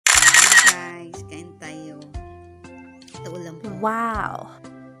Ito ulam ko. Wow!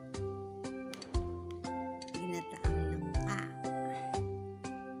 Ginataang langka.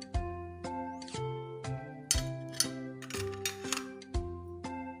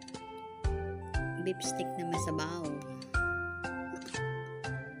 Beef stick na masabaw.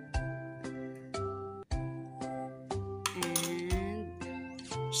 And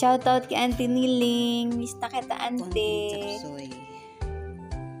Shoutout kay Auntie Niling. Miss na kita, konting Auntie. chapsoy.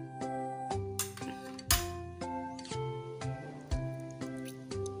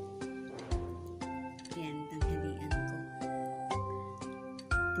 Yan, tanghalian ko.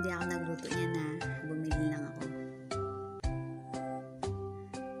 Hindi ako nagluto niya na. Bumili lang ako.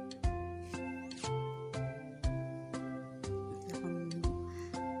 Akong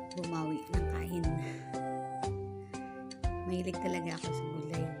bumawi ng kain. Mahilig talaga ako sa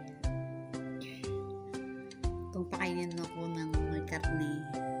gulay. Kung pakainin ako ng karne,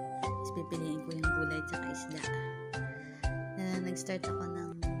 pipiliin ko yung gulay tsaka isda. Nag-start ako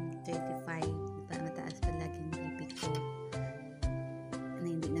ng 35 para mataas palagi yung BP ko na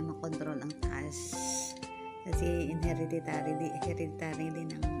hindi na makontrol ang taas kasi hereditary din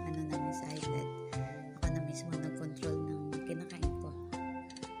ang namin sa high blood. Ako na mismo nag-control ng kinakain ko.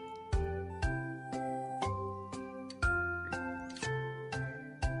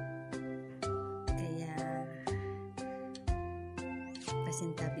 Kaya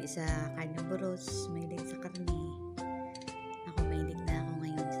pasintabi sa carnivorous, mahilig sa karne. Ako mahilig na ako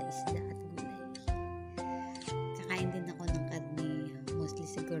ngayon sa isda at gulay. Kakain din ako ng karne, mostly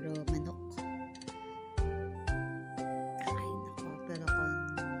siguro manok. Kakain ako, pero kung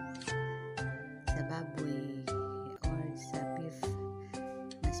sa baboy or sa beef,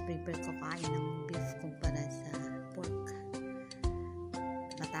 mas prefer ko kain ng beef kumpara sa pork.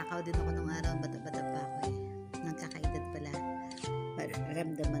 Matakaw din ako nung araw, bata-bata pa ako eh. Nagkakaedad pala,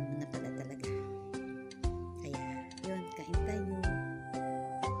 ramdaman mo na pala talaga. Kaya, yun, kain tayo.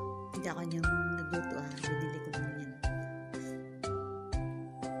 Hindi ako niyang nagluto binili ko din yan.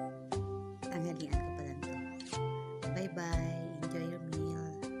 Tanghalian ko pala ito. Bye-bye, enjoy your meal.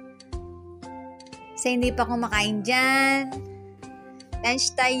 Sa hindi pa kumakain dyan,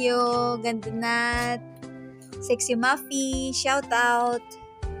 lunch tayo, Gandunat, Sexy Muffy, shoutout,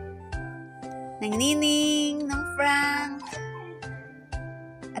 ng Nining, ng Frank,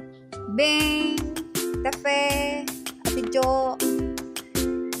 at Beng, Tafe, Ate Jo,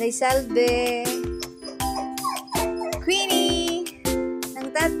 Daisalve, Queenie, ng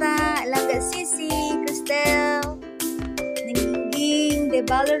Tata, Langga Sisi, Cristel, ng Ginging, De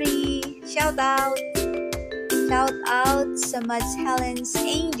Valerie, shoutout sa Mads Helen's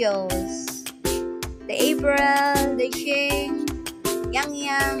Angels, The April, The Shing,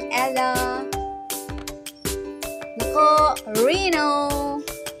 Yang, Ella, Nako, Reno,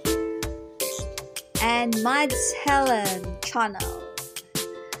 and Mads Helen Channel.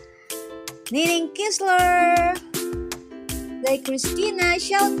 Nining Kisler, Day Christina,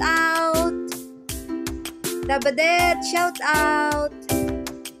 shout out. Dabadet, shout out.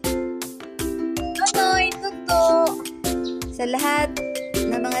 Nonoy, Tuto. Sa lahat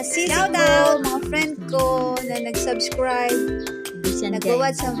ng mga sisi ko, mga friend ko na nag-subscribe,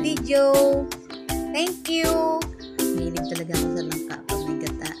 nag-watch ng video. Thank you. Mahilig talaga ako sa langka pag may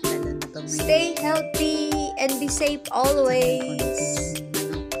gata, lalo na pag may Stay healthy and be safe always.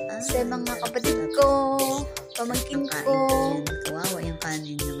 Sa mga kapatid ko, pamangkin ko, kawawa yung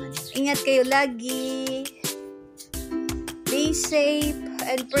kanin naman. ingat kayo lagi. Be safe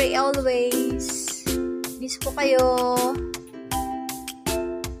and pray always. Miss ko kayo.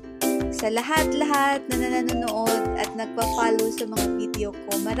 Sa lahat-lahat na nanonood at nagpa-follow sa mga video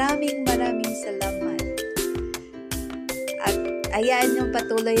ko, maraming salamat. At ayan yung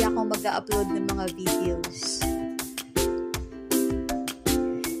patuloy ako mag-upload ng mga videos.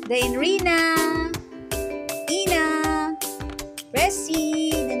 Dain Rina, Ina,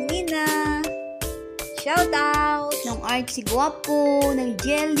 Resi, ng Nina, shout out, ng Archie Guapo, ng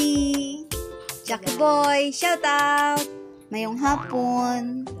Jelly, Jackie Boy, shout out, mayong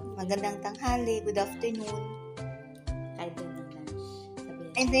hapon, magandang tanghali, good afternoon. Kahit din ng lunch.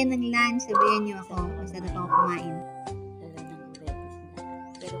 Sabihin, And then ng lunch, sabihin niyo ako, masarap ako kumain. lalo ng gulay at isda.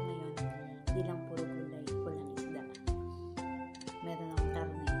 Pero ngayon, hindi lang puro gulay, walang isda. Meron akong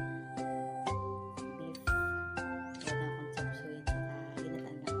karne, beef, meron akong chapsoy, saka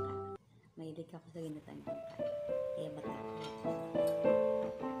ginatang langka. Mahilig ako sa ginatang langka. Kaya bata ako.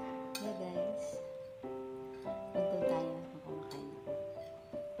 Yeah guys, nandun tayo kung kumakain ako.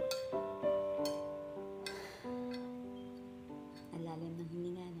 Ang lalim ng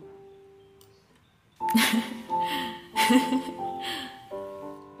hininga, no?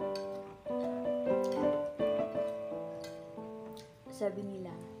 sabi nila,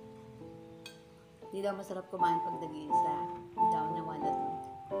 hindi daw masarap kumain pag nag-iisa. Hindi daw nawala doon.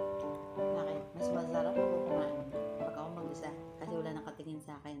 Bakit? Mas masarap ako kumain pag ako mag-isa. Kasi wala nakatingin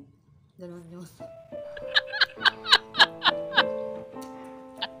sa akin. Ganun yun.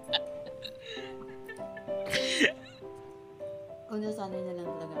 Kung nasanay na lang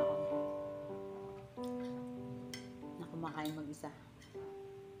talaga ako na kumakain mag-isa.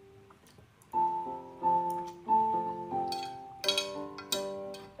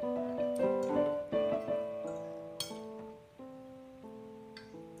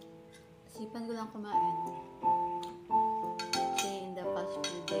 Sipan ko lang kumain. Kasi in the past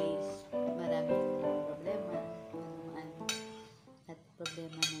few days, maraming problema naman at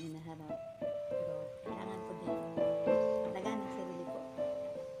problema na hinaharap. Pero kailangan ko din lagaan ang sarili ko.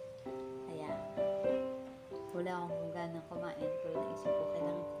 Kaya wala akong ganang kumain, pero naisip ko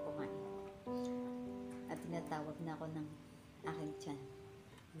kailangan ko kumain. At tinatawag na ako ng aking tiyan.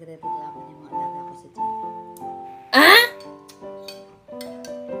 Nagre-reklamo niya mga alaga ko sa tiyan.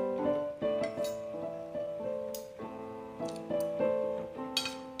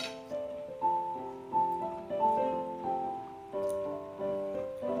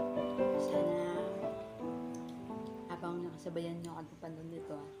 Sabayan nyo ako panood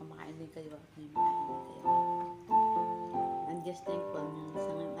nito, kumakain din kayo at may makain din kayo. I'm just thankful na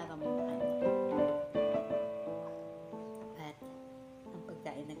sa ngayong araw may makain ako. At ang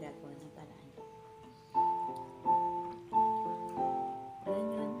pagkain na gagawa ng paraan. Ano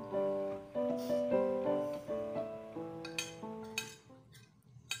yun?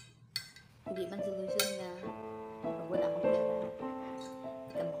 Hindi man solution na pag wala akong pera,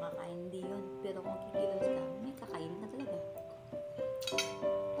 hindi ka makakain, hindi yun. Pero kung kikilos ka, may kakain na talaga.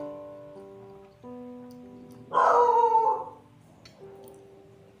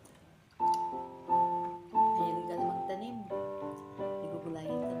 Mahilig ka na magtanim.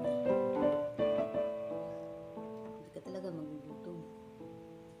 Igugulayan ka na. Hindi ka talaga magugutom.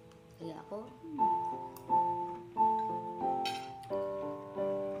 Kaya ako,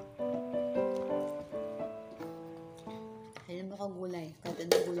 kailan mo kang gulay. Kahit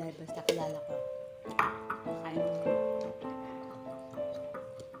anong gulay, basta kilala ko. Kain mo.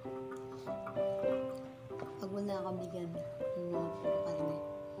 Pag wala akong bigyan ng mga puro karne,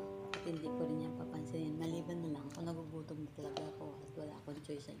 at hindi ko rin yan papansinin. Maliban na lang kung nagugutom na talaga ako at wala akong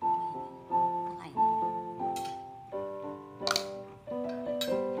choice ay kumain. Kakain ako.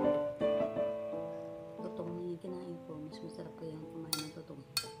 Tutong na yung kinain ko. Mas masarap ko yung kumain ng tutong.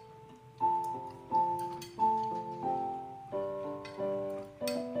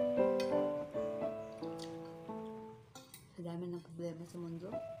 Sa dami ng problema sa mundo,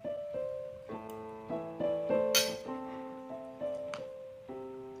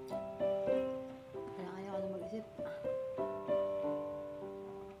 kaya ako na mag-isip.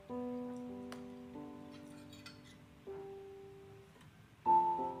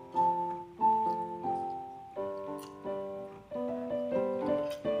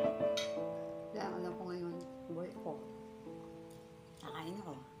 Kaya alam ko ngayon, buhay ko. Kakain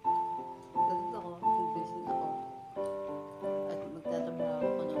ako. Galit ako, busy ako. At magtatrabaho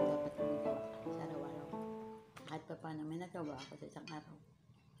ako ng dapat kong magawa sa araw-araw. Kahit pa paano may nagawa ako sa isang araw.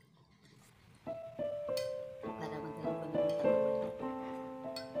 Para magkaroon ko ng matagawa.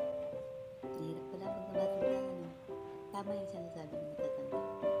 Hirap pala pag namatanda. Tama yung sinasabi ng matatanda.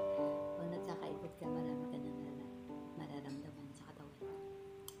 Pag nagkakaibot ka, marami ka nang mararamdaman sa katawan.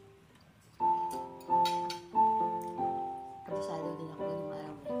 Kabisado din ako ng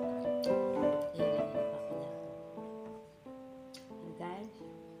araw. Kaya lang napapala ako. And guys,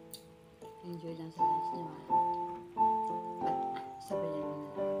 enjoy lang sa lunch niyo ha. At sabayan mo na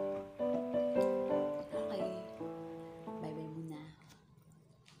lang. Okay. Bye-bye muna.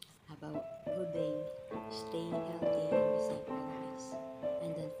 Have a good day. Stay healthy and be safe always.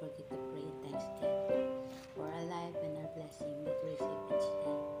 And don't forget to pray and thanks God for our life and our blessing that we receive each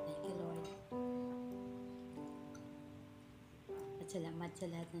day. Thank you, Lord. At salamat sa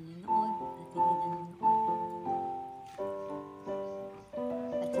lahat na nanonood at hindi nanonood.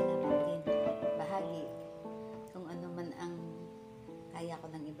 At salamat din. Bahagi kung ano man ang kaya ko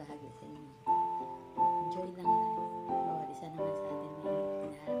nang ibahagi sa inyo. Enjoy lang life. Bawat isa naman sa atin may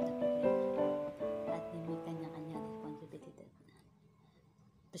hinaharap na problema. At may kanya-kanya responsibility.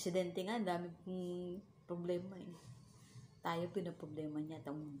 Presidente nga, dami problema eh. Tayo pinaproblema niya at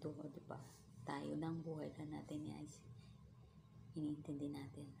ang mundo, di ba? Tayo ng buhay na natin niya is iniintindi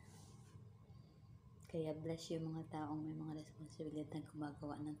natin. Kaya bless yung mga taong may mga responsibilidad na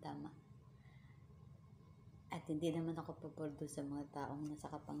gumagawa ng tama. At hindi naman ako pabordo sa mga taong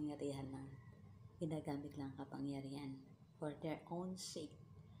nasa kapangyarihan na ginagamit lang kapangyarihan for their own sake,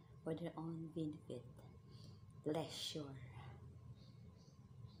 for their own benefit, pleasure,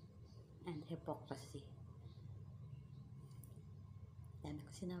 and hypocrisy. Yan ako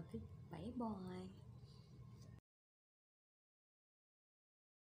sinabi. Bye-bye!